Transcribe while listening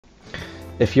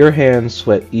If your hands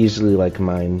sweat easily like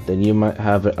mine, then you might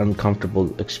have an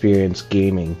uncomfortable experience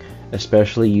gaming,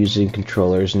 especially using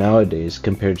controllers nowadays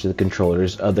compared to the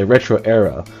controllers of the retro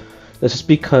era. This is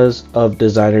because of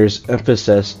designers'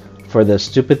 emphasis for the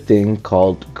stupid thing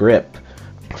called grip.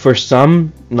 For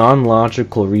some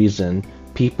non-logical reason,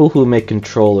 people who make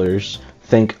controllers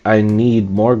think I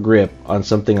need more grip on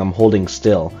something I'm holding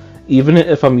still. Even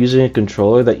if I'm using a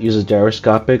controller that uses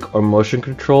gyroscopic or motion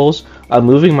controls, I'm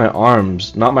moving my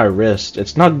arms, not my wrist.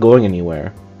 It's not going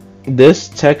anywhere. This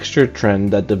texture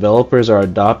trend that developers are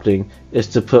adopting is,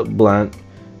 to put blunt,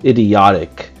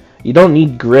 idiotic. You don't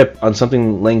need grip on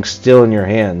something laying still in your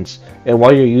hands. And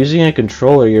while you're using a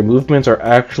controller, your movements are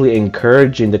actually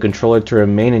encouraging the controller to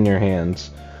remain in your hands.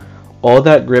 All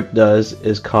that grip does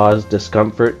is cause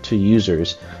discomfort to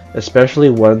users, especially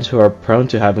ones who are prone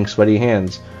to having sweaty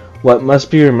hands. What must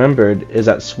be remembered is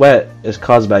that sweat is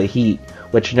caused by heat,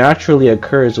 which naturally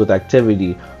occurs with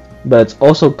activity, but it's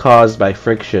also caused by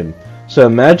friction. So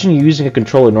imagine using a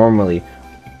controller normally,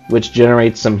 which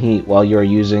generates some heat while you're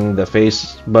using the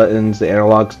face buttons, the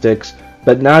analog sticks,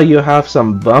 but now you have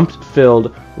some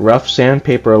bump-filled, rough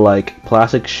sandpaper-like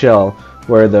plastic shell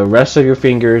where the rest of your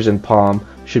fingers and palm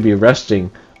should be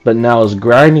resting, but now is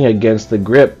grinding against the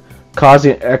grip,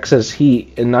 causing excess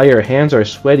heat, and now your hands are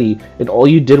sweaty and all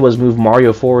you did was move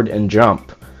Mario forward and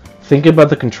jump. Think about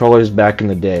the controllers back in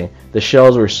the day. The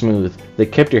shells were smooth. They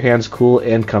kept your hands cool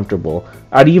and comfortable.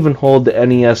 I'd even hold the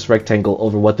NES rectangle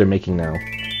over what they're making now.